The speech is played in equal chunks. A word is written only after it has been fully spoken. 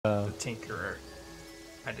tinkerer.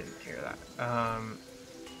 I didn't hear that.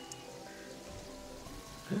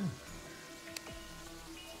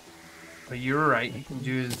 But you were right. You can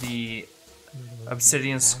do the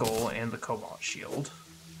obsidian skull and the cobalt shield.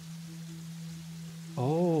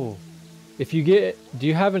 Oh, if you get, do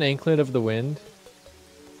you have an anklet of the wind?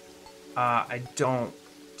 I don't.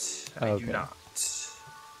 I do Okay. not.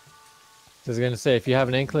 I was gonna say, if you have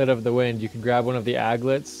an anklet of the wind, you can grab one of the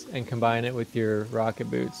aglets and combine it with your rocket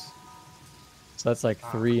boots. So that's like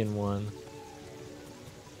 3 in 1.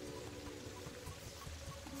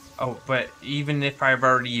 Oh, but even if I've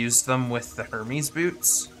already used them with the Hermes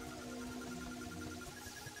boots?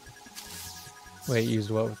 Wait, used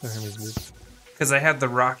what with the Hermes boots? Because I had the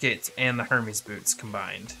rocket and the Hermes boots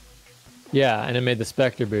combined. Yeah, and it made the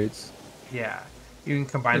Spectre boots. Yeah, you can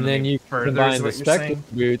combine And them then you further, combine is the what you're Spectre saying?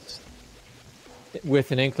 boots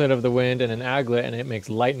with an anklet of the wind and an aglet, and it makes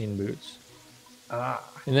lightning boots. Ah.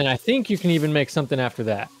 And then I think you can even make something after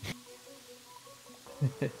that.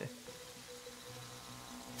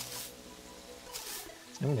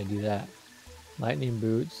 I'm gonna do that. Lightning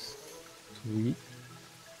boots. Sweet.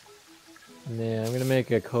 And then I'm gonna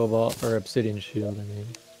make a cobalt or obsidian shield, I mean.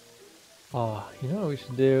 Oh, you know what we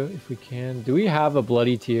should do if we can? Do we have a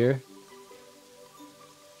bloody tier?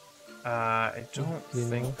 I don't Do you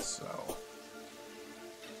think know? so.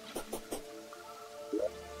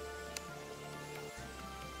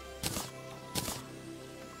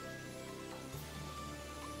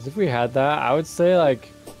 If we had that, I would say like,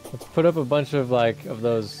 let's put up a bunch of like of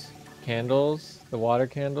those candles, the water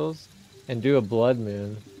candles, and do a blood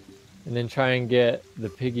moon, and then try and get the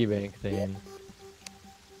piggy bank thing.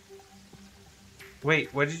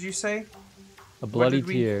 Wait, what did you say? A bloody did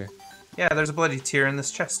we- tear. Yeah, there's a bloody tear in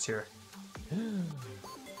this chest here.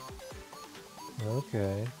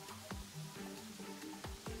 Okay.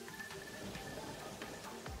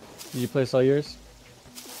 Did you place all yours?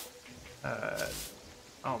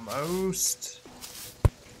 Almost.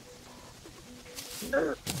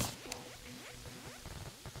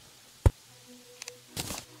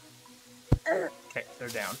 Okay, they're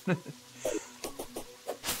down.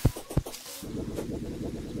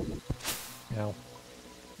 No.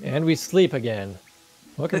 And we sleep again.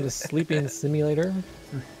 Welcome to Sleeping Simulator.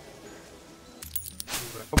 I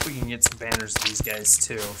hope we can get some banners of these guys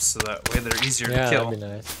too, so that way they're easier Yeah, to kill. that'd be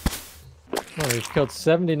nice. Oh, we've killed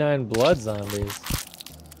 79 blood zombies.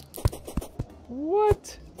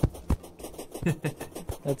 What?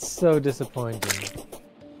 That's so disappointing.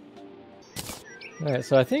 Alright,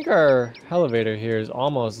 so I think our elevator here is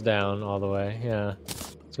almost down all the way, yeah.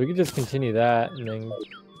 So we could just continue that and then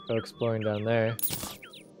go exploring down there.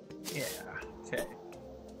 Yeah, okay.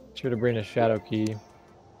 Sure to bring a shadow key.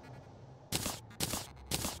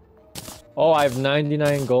 Oh, I have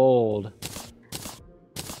 99 gold.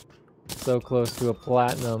 So close to a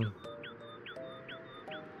platinum.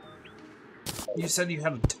 You said you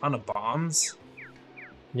had a ton of bombs?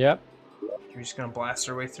 Yep. You're just gonna blast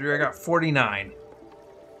our way through? I got 49.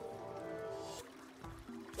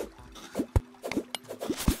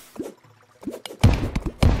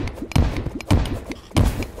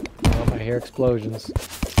 Oh, I hear explosions.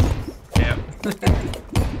 Yep.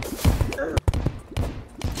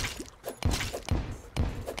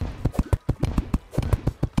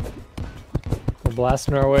 We're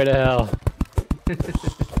blasting our way to hell.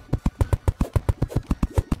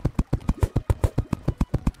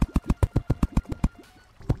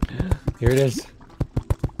 Here it is.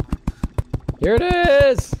 Here it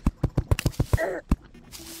is!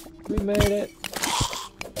 We made it.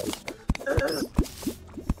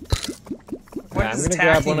 What I'm is gonna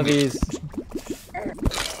grab attacking one of me? these.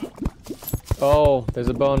 Oh, there's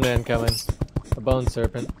a bone man coming. A bone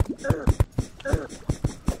serpent.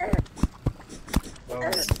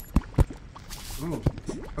 Oh. Ooh,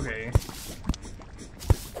 okay.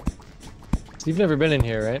 So you've never been in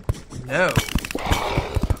here, right? No.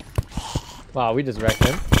 Wow, we just wrecked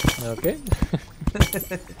him. Okay.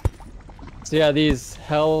 So yeah, these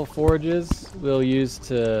hell forges we'll use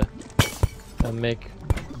to make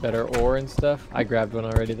better ore and stuff. I grabbed one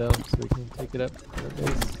already though, so we can take it up to the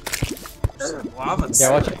base. There's lava.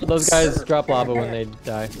 Yeah, watch out. Those guys drop lava when they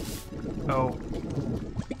die. Oh.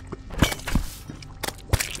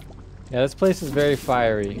 Yeah, this place is very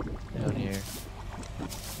fiery down here.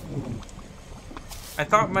 I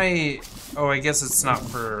thought my... Oh, I guess it's not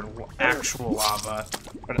for actual lava.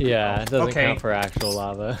 But Yeah, it doesn't okay. count for actual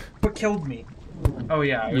lava. What killed me? Oh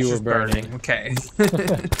yeah, I was You were just burning. Okay.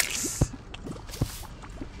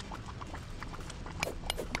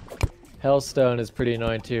 Hellstone is pretty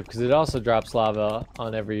annoying too, because it also drops lava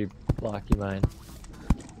on every block you mine.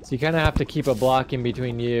 So you kind of have to keep a block in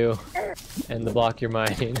between you and the block you're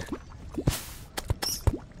mining.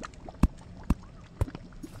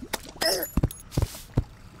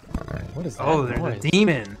 What is that? Oh, there's noise? a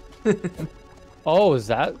demon. Oh, is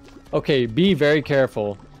that? Okay, be very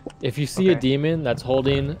careful. If you see a demon that's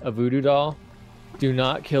holding a voodoo doll, do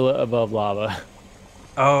not kill it above lava.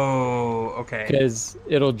 Oh, okay. Because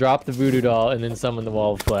it'll drop the voodoo doll and then summon the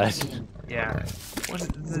wall of flesh. Yeah. What is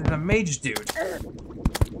the mage dude?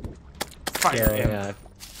 Fire So, him. yeah.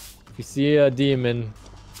 If you see a demon,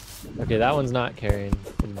 okay, that one's not carrying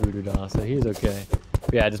the voodoo doll, so he's okay.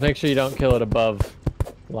 But yeah, just make sure you don't kill it above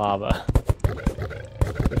lava.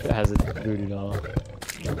 If it has a voodoo doll.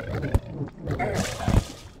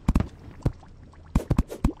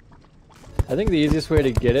 I think the easiest way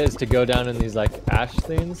to get it is to go down in these like ash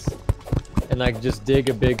things and like just dig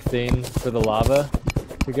a big thing for the lava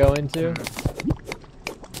to go into.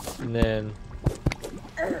 And then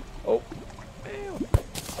oh,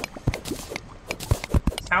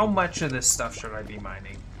 How much of this stuff should I be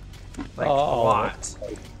mining? Like a all lot.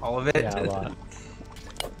 All of it? yeah, a lot.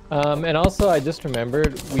 And also I just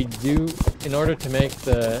remembered we do, in order to make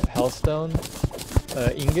the hellstone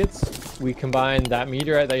ingots, we combine that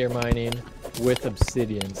meteorite that you're mining with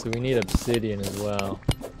obsidian, so we need obsidian as well.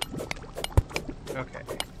 Okay.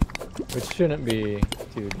 Which shouldn't be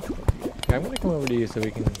too difficult. Okay, I'm gonna come over to you so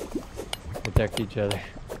we can protect each other.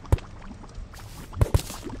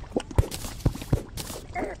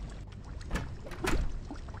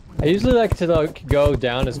 I usually like to like, go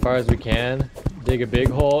down as far as we can, dig a big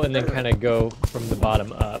hole, and then kind of go from the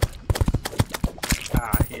bottom up.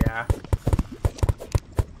 Yeah.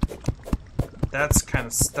 That's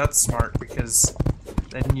smart because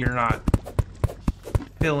then you're not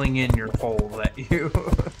filling in your hole that you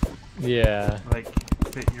Yeah. like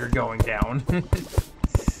that you're going down.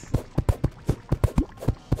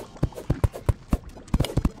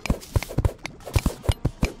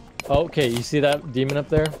 Okay, you see that demon up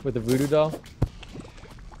there with the voodoo doll?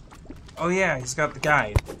 Oh yeah, he's got the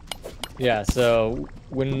guide. Yeah, so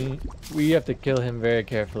when we have to kill him very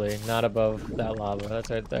carefully, not above that lava. That's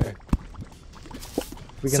right there.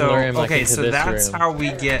 We can lure him like into this that's room. how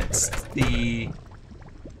we get the.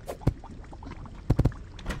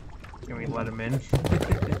 Can we let him in?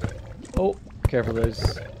 Oh, careful!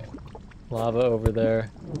 There's lava over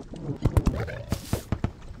there.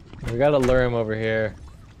 We gotta lure him over here.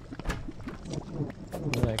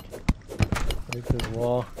 Like, break this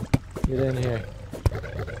wall. Get in here.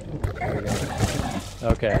 There we go.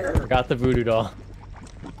 Okay, got the voodoo doll.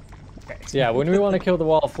 Okay. So yeah, when we want to kill the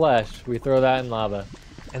wall of flesh, we throw that in lava.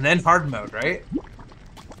 And then hard mode, right?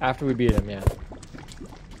 After we beat him, yeah.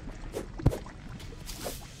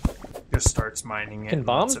 Just starts mining it. Can and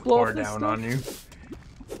bombs lets it blow pour up this down stuff? on you.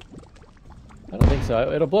 I don't think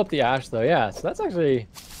so. It'll blow up the ash though, yeah. So that's actually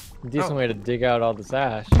a decent way to dig out all this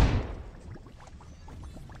ash.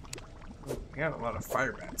 We got a lot of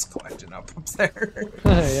fire bats collecting up there.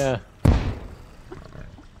 Yeah.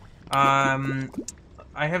 I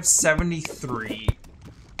have 73.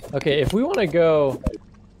 Okay, if we want to go,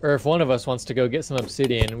 or if one of us wants to go get some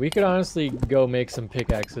obsidian, we could honestly go make some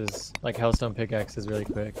pickaxes, like hellstone pickaxes, really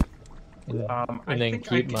quick, and, I then think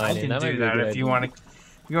keep I mining. can That might do be a that good if you idea.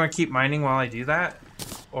 want to keep mining while I do that,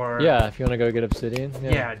 or Yeah, if you want to go get obsidian.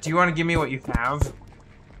 Yeah. yeah. Do you want to give me what you have?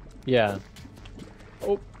 Yeah.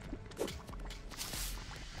 Oh.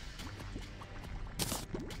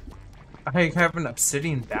 I have an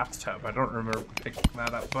obsidian bathtub. I don't remember picking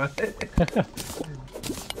that up, but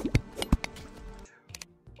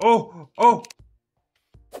oh,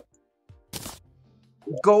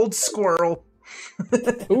 gold squirrel.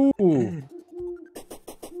 Ooh.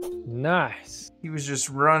 Nice. He was just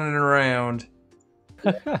running around.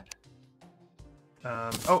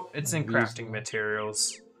 Oh, it's in crafting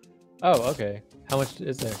materials. Oh, okay. How much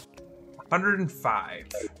is there? 105.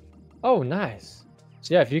 Oh, nice.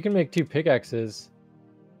 So yeah, if you can make 2 pickaxes.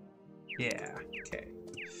 Yeah. Okay.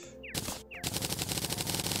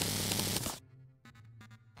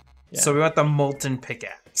 Yeah. So we want the molten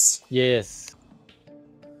pickaxe. Yes.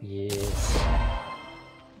 Yes.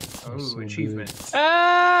 Oh, So good. achievement.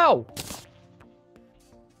 Ow!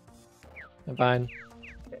 I'm fine.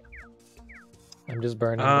 I'm just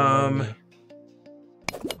burning.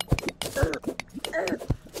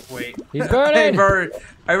 Wait. He's burning!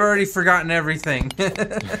 I've already forgotten everything.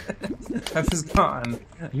 I was gone.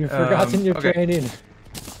 You've forgotten your okay. training.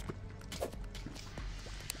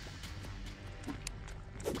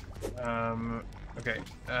 Okay.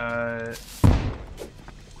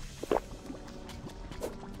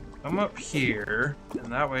 I'm up here,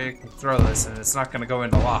 and that way I can throw this, and it's not gonna go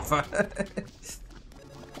into lava.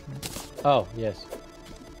 Oh, yes.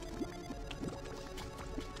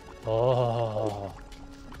 Oh.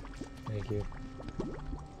 Thank you.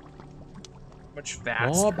 Much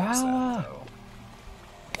faster More is that, power!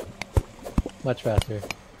 though? Much faster.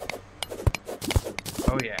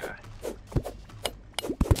 Oh, yeah.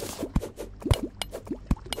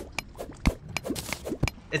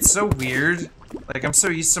 It's so weird. Like, I'm so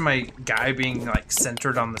used to my guy being, like,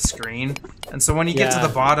 centered on the screen. And so when you get to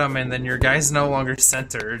the bottom and then your guy's no longer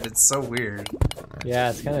centered, it's so weird. Yeah,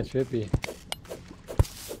 it's kind of trippy.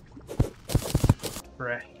 For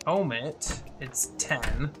a helmet, it's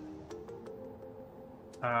 10.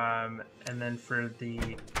 And then for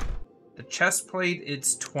the chest plate,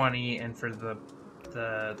 it's 20, and for the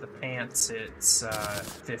pants, it's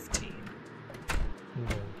 15.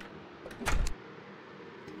 Okay.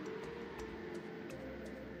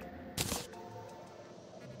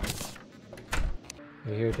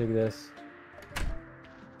 Here, take this.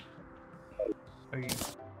 Oh, you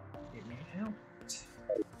gave me a helmet.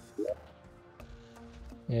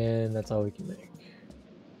 And that's all we can make.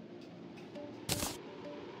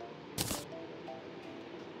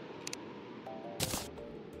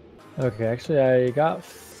 Okay, actually I got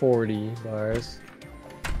 40 bars.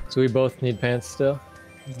 So we both need pants still?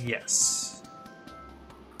 Yes.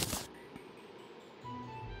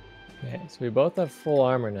 Okay, so we both have full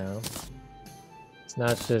armor now. It's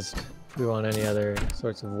not just if we want any other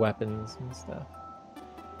sorts of weapons and stuff.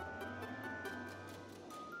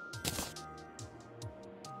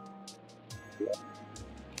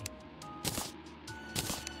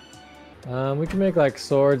 We can make like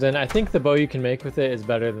swords, and I think the bow you can make with it is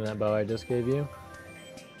better than that bow I just gave you.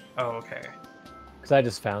 Oh, okay. Because I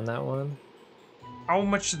just found that one. How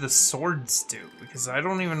much do the swords do? Because I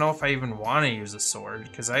don't even know if I even want to use a sword,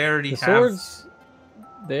 because I already The have... swords,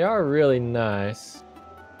 they are really nice.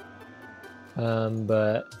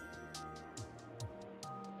 But...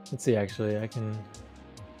 Let's see, actually, I can...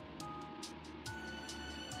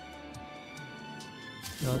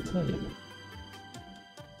 I'll tell you.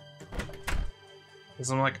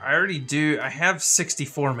 Because I'm like, I already do... I have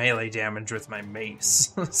 64 melee damage with my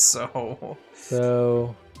mace, so...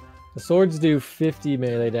 So... The swords do 50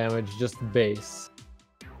 melee damage, just base.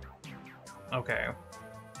 Okay.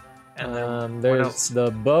 And then there's what else? the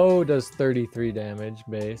bow does 33 damage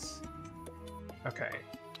base. Okay.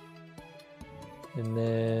 And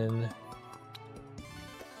then...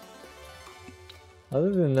 Other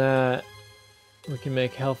than that, we can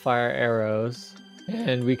make Hellfire arrows.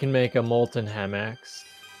 And we can make a Molten hammocks.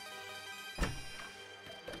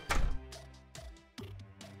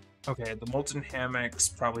 Okay, the Molten hammocks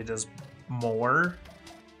probably does more.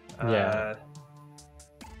 Yeah.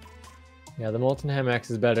 Yeah, the Molten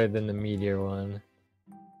hammocks is better than the Meteor one.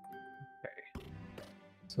 Okay.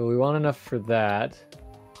 So we want enough for that.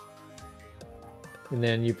 And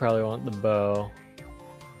then you probably want the bow.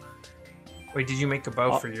 Wait, did you make a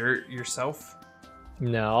bow for yourself?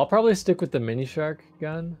 No, I'll probably stick with the mini shark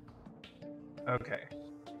gun. Okay.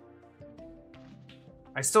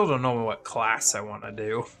 I still don't know what class I want to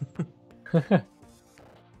do.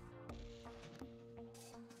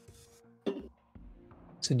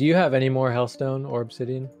 So do you have any more Hellstone or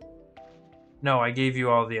Obsidian? No, I gave you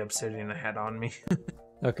all the obsidian I had on me.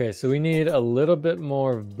 Okay, so we need a little bit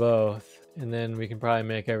more of both, and then we can probably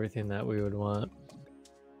make everything that we would want.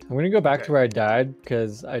 I'm gonna go back to where I died,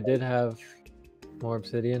 because I did have more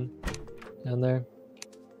obsidian down there.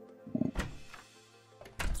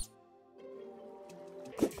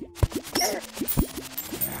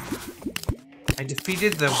 I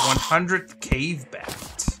defeated the 100th cave bat.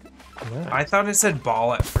 Nice. I thought it said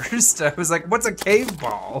ball at first. I was like, what's a cave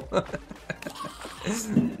ball?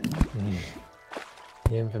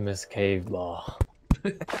 The infamous cave ball.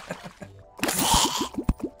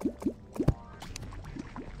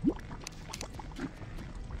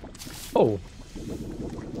 Oh!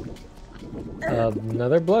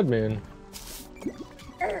 Another blood moon.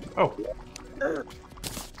 Oh.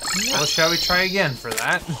 Well, shall we try again for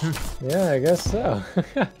that? Yeah, I guess so.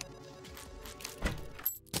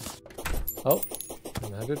 Oh,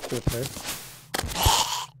 100 Swifter.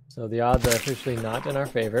 So the odds are officially not in our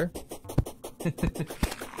favor.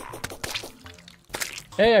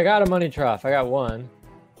 Hey, I got a money trough. I got one.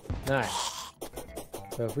 Nice.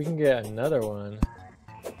 So if we can get another one,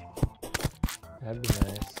 that'd be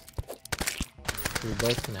nice. We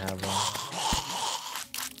both can have one.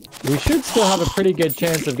 We should still have a pretty good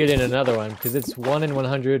chance of getting another one, because it's 1 in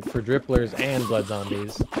 100 for dripplers and blood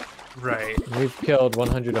zombies. Right. And we've killed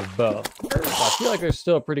 100 of both. So I feel like there's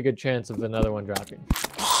still a pretty good chance of another one dropping.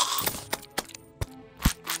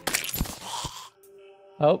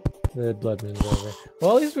 Oh, The blood moon's over.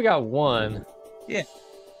 Well, at least we got one. Yeah.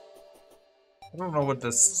 I don't know what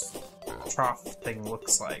this trough thing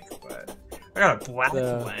looks like, but I got a black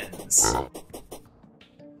lens.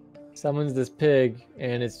 Summons this pig,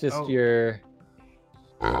 and it's just your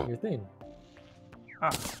thing.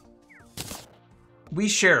 Ah. We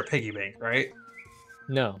share a piggy bank, right?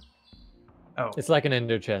 No. Oh. It's like an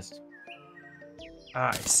ender chest.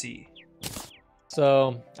 Ah, I see.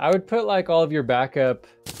 So I would put like all of your backup,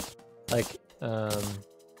 like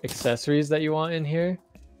accessories that you want in here.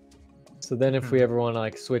 So then if we ever want to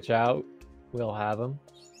like switch out, we'll have them.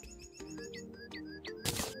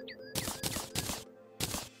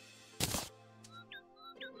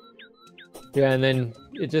 Yeah, and then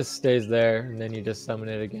it just stays there, and then you just summon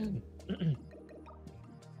it again.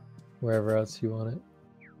 Wherever else you want it.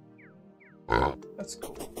 That's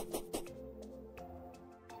cool.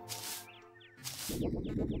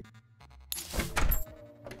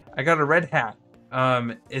 I got a red hat.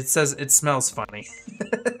 It says it smells funny.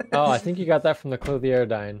 Oh, I think you got that from the clothier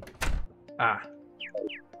dine. Ah.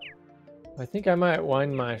 I think I might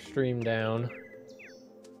wind my stream down.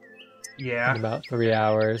 Yeah. In about 3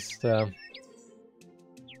 hours, so.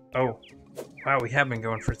 Oh. Wow, we have been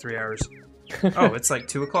going for 3 hours. Oh, it's like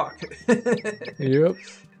 2 o'clock. Yep.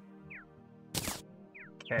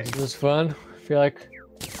 Okay. It was fun. I feel like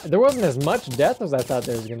there wasn't as much death as I thought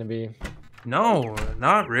there was going to be. No,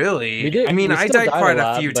 not really. I mean, I died quite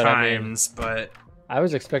a few times, but... I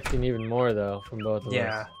was expecting even more, though, from both of us.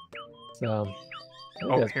 Yeah. So,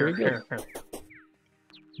 oh, that's here. pretty good.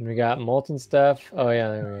 And we got molten stuff. Oh, yeah,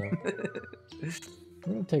 there we go.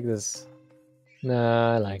 I'm going to take this.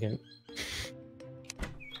 Nah, I like it.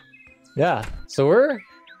 Yeah, so we're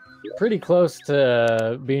pretty close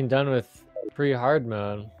to being done with pre-hard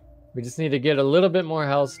mode. We just need to get a little bit more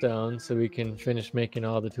hellstone so we can finish making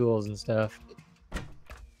all the tools and stuff.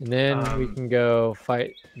 And then we can go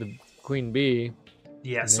fight the queen bee.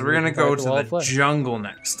 Yeah, so we're gonna go to the jungle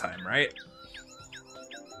next time, right?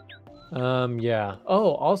 Yeah.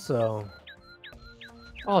 Oh, also.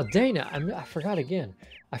 Oh, Dana, I forgot again.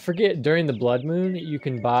 I forget during the blood moon you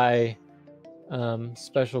can buy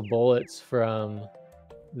special bullets from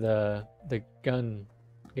the gun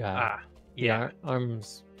guy. Ah, yeah.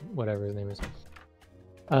 Arms, whatever his name is.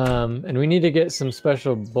 And we need to get some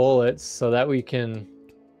special bullets so that we can,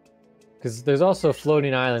 because there's also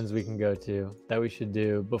floating islands we can go to that we should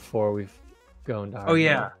do before we go into hard mode.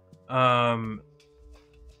 Yeah.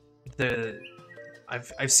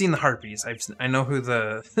 I've seen the harpies. I know who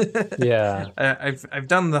the yeah. I've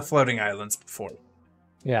done the floating islands before.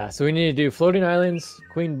 Yeah, so we need to do floating islands,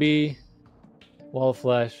 queen bee, wall of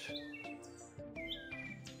flesh.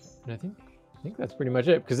 And I think that's pretty much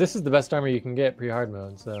it, because this is the best armor you can get pre-hard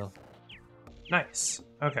mode, so. Nice.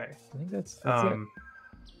 Okay. I think that's it. And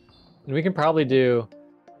we can probably do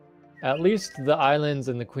at least the islands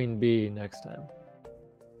and the queen bee next time.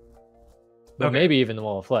 But maybe even the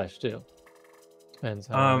wall of flesh too. Depends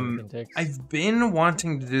how long it takes. I've been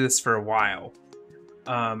wanting to do this for a while.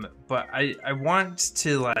 But I want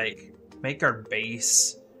to like make our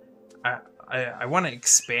base. I want to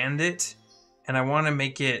expand it, and I want to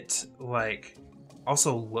make it like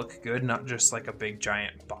also look good, not just like a big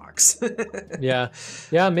giant box. yeah,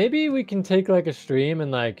 maybe we can take like a stream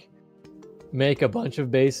and like make a bunch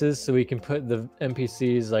of bases so we can put the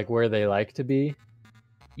NPCs like where they like to be.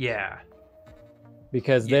 Yeah.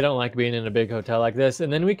 Because they don't like being in a big hotel like this,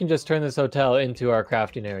 and then we can just turn this hotel into our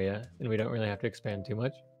crafting area, and we don't really have to expand too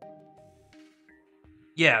much.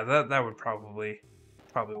 Yeah, that would probably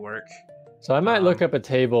work. So I might look up a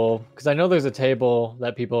table, because I know there's a table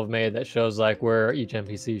that people have made that shows like where each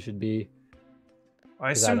NPC should be.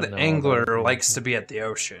 I assume the angler likes to be at the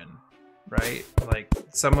ocean, right? Like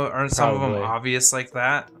aren't some of them obvious like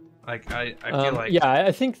that? Like I feel like yeah,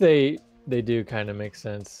 I think they do kind of make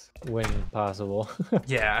sense when possible.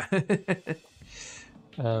 Yeah.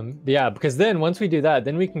 Yeah, because then once we do that,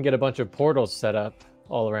 then we can get a bunch of portals set up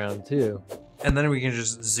all around too. And then we can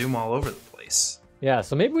just zoom all over the place. Yeah,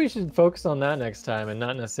 so maybe we should focus on that next time and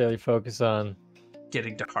not necessarily focus on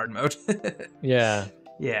getting to hard mode. Yeah.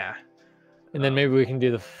 Yeah. And then maybe we can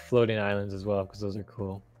do the floating islands as well, because those are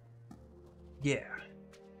cool. Yeah.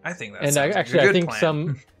 I think that's I think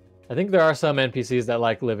plan. I think there are some NPCs that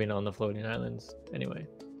like living on the floating islands anyway.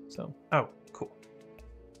 So. Oh, cool.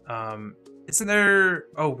 Isn't there...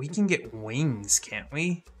 Oh, we can get wings, can't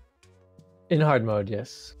we? In hard mode,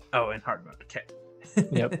 yes. Oh, in hard mode, okay.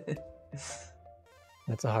 Yep.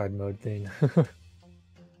 That's a hard mode thing.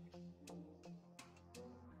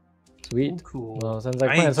 Sweet. Oh, cool. Well, sounds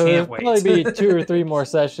like fun. So it'll probably be 2 or 3 more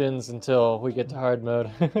sessions until we get to hard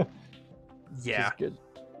mode. Yeah. Which is good.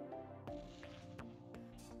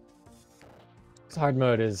 Hard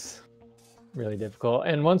mode is really difficult.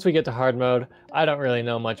 And once we get to hard mode, I don't really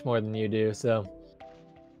know much more than you do, so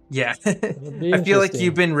Yeah. it'll be I feel like interesting.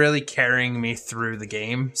 you've been really carrying me through the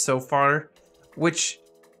game so far, which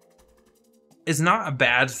is not a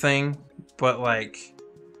bad thing, but like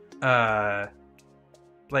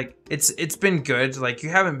it's been good. Like you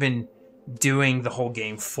haven't been doing the whole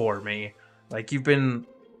game for me. Like you've been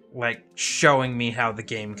like showing me how the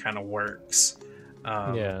game kind of works.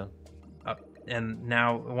 Yeah. And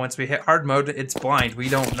now once we hit hard mode, it's blind. We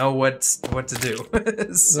don't know what to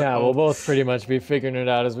do. So, Yeah, we'll both pretty much be figuring it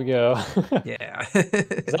out as we go. yeah.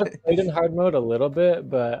 'Cause I've played in hard mode a little bit,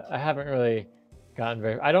 but I haven't really gotten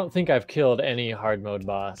very... I don't think I've killed any hard mode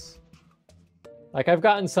boss. Like, I've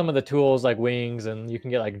gotten some of the tools, like wings, and you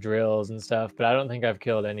can get, like, drills and stuff, but I don't think I've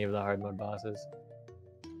killed any of the hard mode bosses.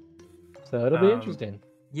 So it'll be interesting.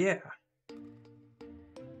 Yeah.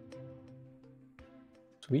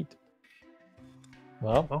 Sweet.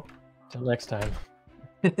 Well, till next time.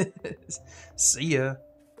 See ya.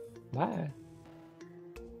 Bye.